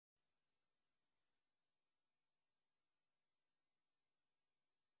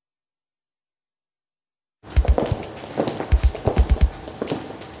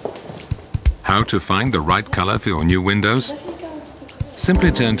How to find the right color for your new windows?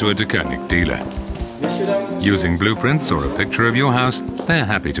 Simply turn to a Deceuninck dealer. Using blueprints or a picture of your house, they're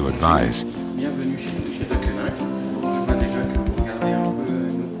happy to advise.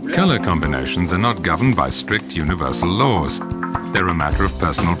 Color combinations are not governed by strict universal laws. They're a matter of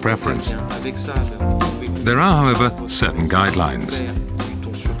personal preference. There are, however, certain guidelines.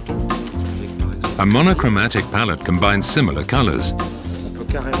 A monochromatic palette combines similar colors.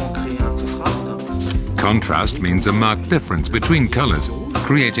 Contrast means a marked difference between colors,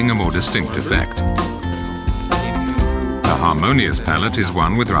 creating a more distinct effect. A harmonious palette is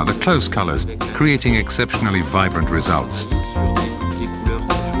one with rather close colors, creating exceptionally vibrant results.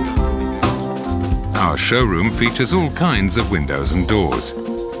 Our showroom features all kinds of windows and doors.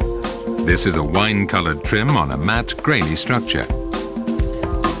 This is a wine-colored trim on a matte, grainy structure.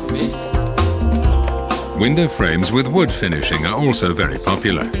 Window frames with wood finishing are also very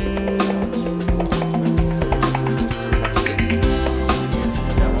popular.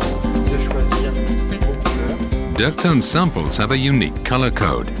 Deuctone samples have a unique color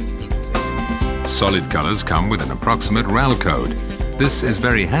code. Solid colors come with an approximate RAL code. This is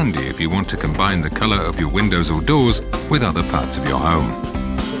very handy if you want to combine the color of your windows or doors with other parts of your home.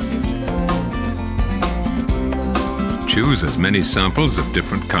 Choose as many samples of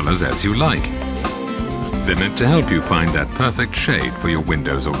different colors as you like. They're meant to help you find that perfect shade for your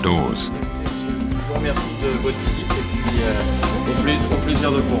windows or doors.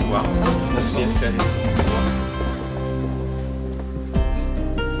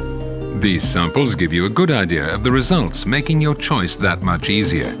 These samples give you a good idea of the results, making your choice that much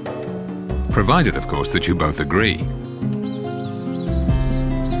easier. Provided, of course, that you both agree.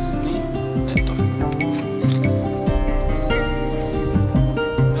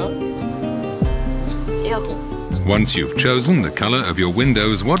 Once you've chosen the color of your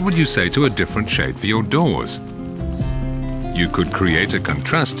windows, what would you say to a different shade for your doors? You could create a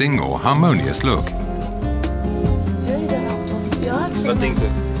contrasting or harmonious look. Wat denkt u?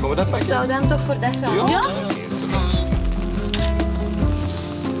 Gaan we dat pakken? Ik zou dan toch voor dat gaan. Ja?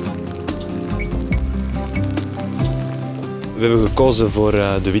 We hebben gekozen voor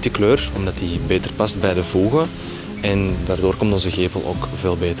de witte kleur, omdat die beter past bij de voegen. En daardoor komt onze gevel ook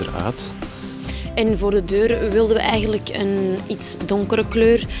veel beter uit. En voor de deur wilden we eigenlijk een iets donkere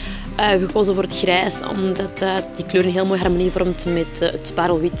kleur. We hebben gekozen voor het grijs, omdat die kleur een heel mooie harmonie vormt met het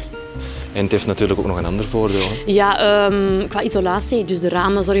parelwit. En het heeft natuurlijk ook nog een ander voordeel. Hè? Ja, qua isolatie. Dus de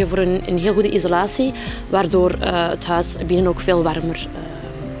ramen zorgen voor een heel goede isolatie, waardoor het huis binnen ook veel warmer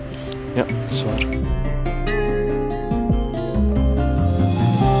is. Ja, dat is waar.